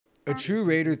A true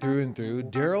Raider through and through,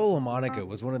 Daryle Lamonica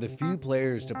was one of the few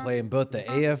players to play in both the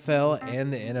AFL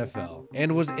and the NFL,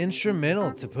 and was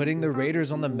instrumental to putting the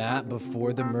Raiders on the map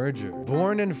before the merger.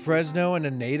 Born in Fresno and a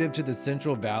native to the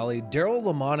Central Valley, Daryle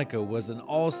Lamonica was an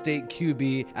all-state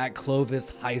QB at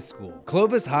Clovis High School.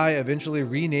 Clovis High eventually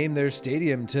renamed their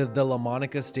stadium to the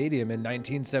Lamonica Stadium in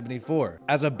 1974.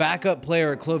 As a backup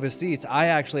player at Clovis Seats, I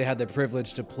actually had the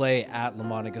privilege to play at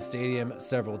Lamonica Stadium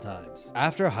several times.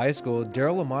 After high school,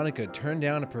 Daryle Lamonica turned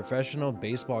down a professional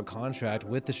baseball contract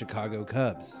with the Chicago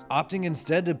Cubs, opting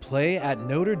instead to play at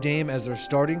Notre Dame as their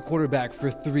starting quarterback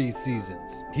for 3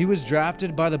 seasons. He was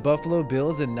drafted by the Buffalo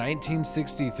Bills in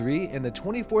 1963 in the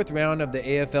 24th round of the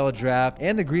AFL draft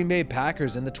and the Green Bay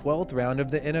Packers in the 12th round of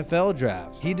the NFL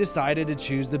draft. He decided to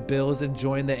choose the Bills and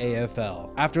join the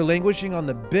AFL. After languishing on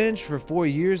the bench for 4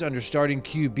 years under starting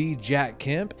QB Jack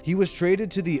Kemp, he was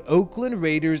traded to the Oakland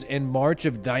Raiders in March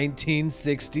of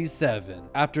 1967.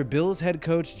 After Bills head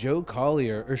coach Joe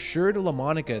Collier assured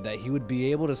Lamonica that he would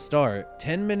be able to start,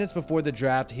 10 minutes before the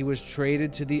draft, he was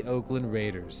traded to the Oakland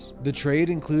Raiders. The trade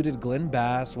included Glenn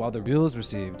Bass, while the Bills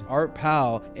received Art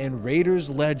Powell and Raiders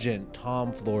legend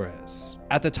Tom Flores.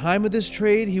 At the time of this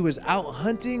trade, he was out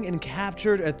hunting and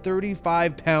captured a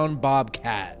 35-pound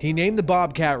bobcat. He named the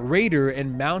bobcat Raider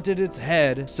and mounted its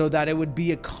head so that it would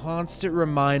be a constant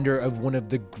reminder of one of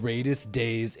the greatest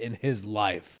days in his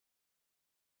life.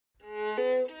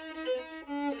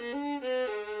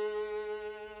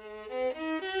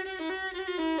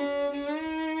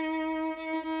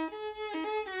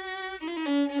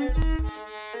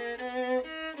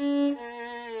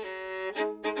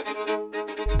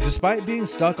 Despite being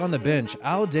stuck on the bench,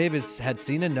 Al Davis had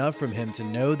seen enough from him to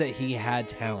know that he had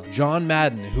talent. John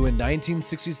Madden, who in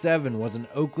 1967 was an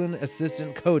Oakland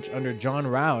assistant coach under John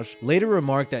Roush, later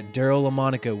remarked that Daryle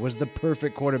Lamonica was the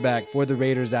perfect quarterback for the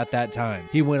Raiders at that time.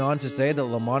 He went on to say that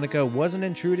Lamonica wasn't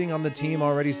intruding on the team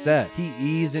already set. He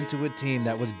eased into a team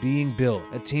that was being built,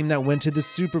 a team that went to the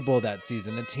Super Bowl that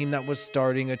season, a team that was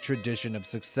starting a tradition of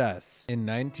success. In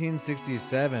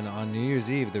 1967, on New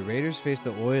Year's Eve, the Raiders faced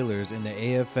the Oilers in the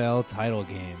AFL title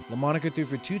game. Lamonica threw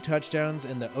for 2 touchdowns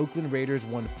and the Oakland Raiders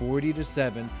won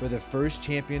 40-7 for the first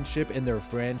championship in their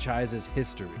franchise's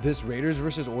history. This Raiders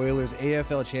vs. Oilers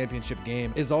AFL championship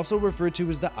game is also referred to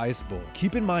as the Ice Bowl.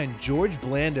 Keep in mind, George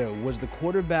Blanda was the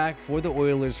quarterback for the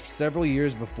Oilers several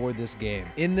years before this game.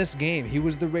 In this game, he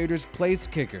was the Raiders' place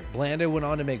kicker. Blanda went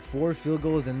on to make 4 field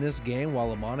goals in this game,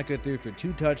 while Lamonica threw for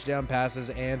 2 touchdown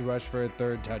passes and rushed for a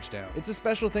 3rd touchdown. It's a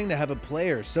special thing to have a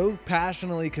player so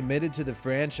passionately committed to the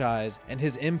franchise, and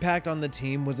his impact on the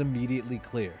team was immediately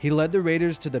clear. He led the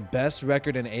Raiders to the best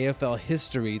record in AFL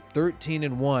history,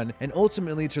 13-1, and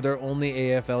ultimately to their only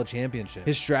AFL championship.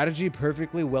 His strategy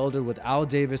perfectly welded with Al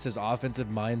Davis's offensive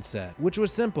mindset, which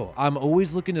was simple. "I'm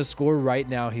always looking to score right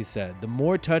now," he said. "The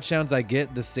more touchdowns I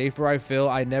get, the safer I feel.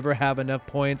 I never have enough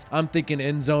points. I'm thinking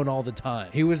end zone all the time."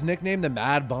 He was nicknamed the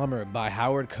Mad Bomber by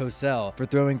Howard Cosell for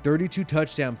throwing 32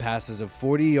 touchdown passes of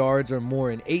 40 yards or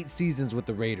more in 8 seasons with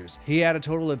the Raiders. He had a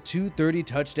total of 2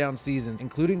 30-touchdown seasons,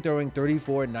 including throwing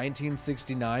 34 in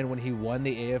 1969 when he won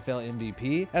the AFL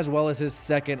MVP, as well as his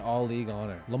 2nd All-League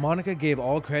honor. Lamonica gave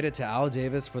all credit to Al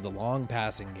Davis for the long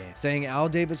passing game, saying, "Al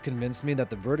Davis convinced me that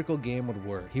the vertical game would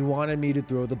work. He wanted me to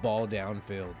throw the ball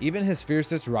downfield." Even his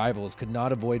fiercest rivals could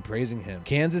not avoid praising him.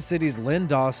 Kansas City's Len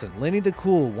Dawson, Lenny the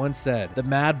Cool, once said, "The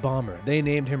Mad Bomber, they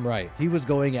named him right. He was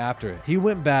going after it. He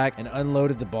went back and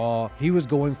unloaded the ball. He was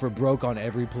going for broke on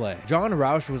every play." John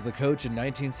Roush was the coach in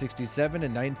 1967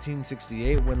 and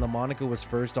 1968 when Lamonica was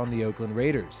first on the Oakland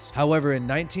Raiders. However, in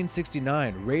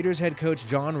 1969, Raiders head coach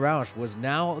John Roush was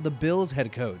now the Bills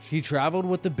head coach. He traveled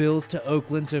with the Bills to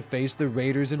Oakland to face the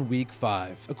Raiders in Week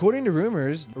 5. According to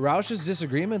rumors, Roush's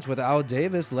disagreements with Al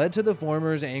Davis led to the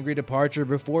former's angry departure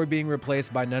before being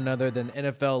replaced by none other than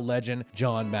NFL legend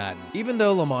John Madden. Even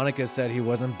though Lamonica said he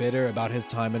wasn't bitter about his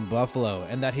time in Buffalo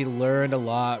and that he learned a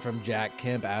lot from Jack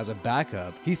Kemp as a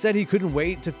backup, he said he couldn't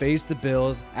wait to face the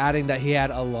Bills, adding that he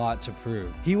had a lot to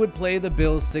prove. He would play the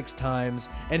Bills 6 times,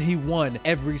 and he won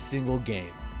every single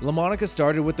game. Lamonica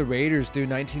started with the Raiders through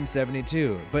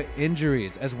 1972, but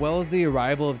injuries, as well as the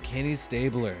arrival of Kenny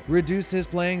Stabler, reduced his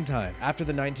playing time. After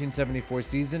the 1974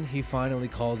 season, he finally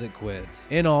called it quits.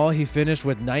 In all, he finished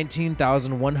with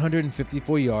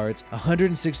 19,154 yards,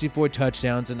 164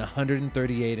 touchdowns, and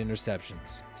 138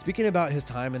 interceptions. Speaking about his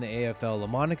time in the AFL,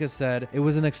 Lamonica said, "It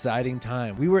was an exciting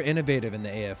time. We were innovative in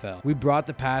the AFL. We brought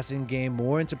the passing game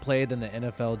more into play than the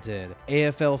NFL did.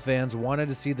 AFL fans wanted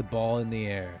to see the ball in the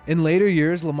air." In later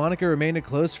years, Lamonica remained a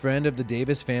close friend of the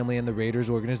Davis family and the Raiders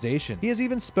organization. He has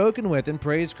even spoken with and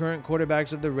praised current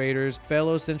quarterbacks of the Raiders,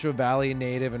 fellow Central Valley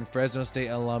native and Fresno State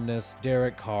alumnus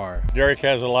Derek Carr. Derek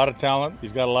has a lot of talent.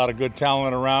 He's got a lot of good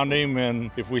talent around him,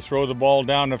 and if we throw the ball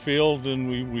down the field and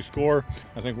we score,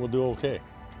 I think we'll do okay.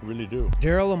 Really do.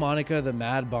 Daryle Lamonica, the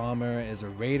Mad Bomber, is a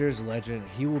Raiders legend.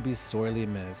 He will be sorely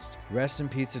missed. Rest in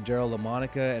peace to Daryle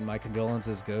Lamonica, and my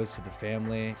condolences goes to the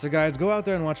family. So guys, go out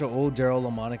there and watch an old Daryle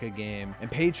Lamonica game and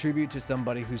pay tribute to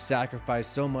somebody who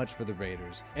sacrificed so much for the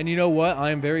Raiders. And you know what? I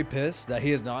am very pissed that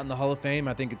he is not in the Hall of Fame.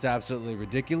 I think it's absolutely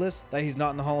ridiculous that he's not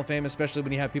in the Hall of Fame, especially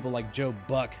when you have people like Joe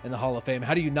Buck in the Hall of Fame.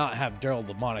 How do you not have Daryle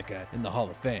Lamonica in the Hall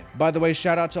of Fame? By the way,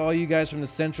 shout out to all you guys from the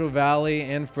Central Valley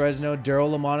and Fresno.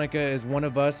 Daryle Lamonica is one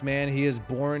of us, man. He is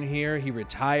born here, he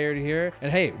retired here,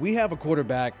 and hey, we have a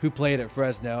quarterback who played at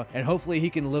Fresno, and hopefully he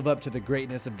can live up to the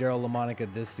greatness of Daryle Lamonica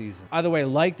this season. Either way,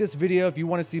 like this video if you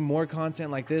want to see more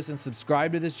content like this, and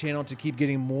subscribe to this channel to keep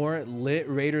getting more lit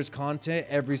Raiders content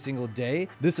every single day.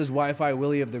 This is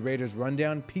WiFiWillie of the Raiders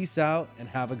Rundown. Peace out and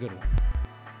have a good one.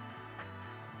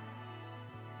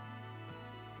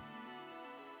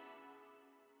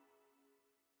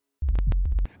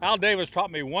 Al Davis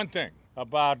taught me one thing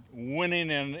about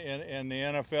winning in the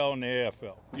NFL and the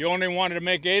AFL. You only wanted to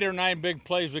make 8 or 9 big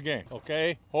plays a game,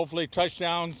 okay? Hopefully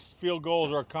touchdowns, field goals,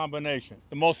 or a combination.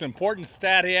 The most important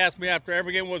stat he asked me after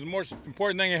every game was the most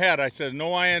important thing he had. I said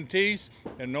no INTs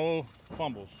and no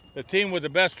fumbles. The team with the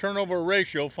best turnover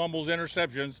ratio, fumbles,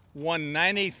 interceptions, won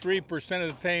 93%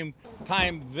 of the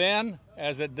time then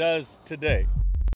as it does today.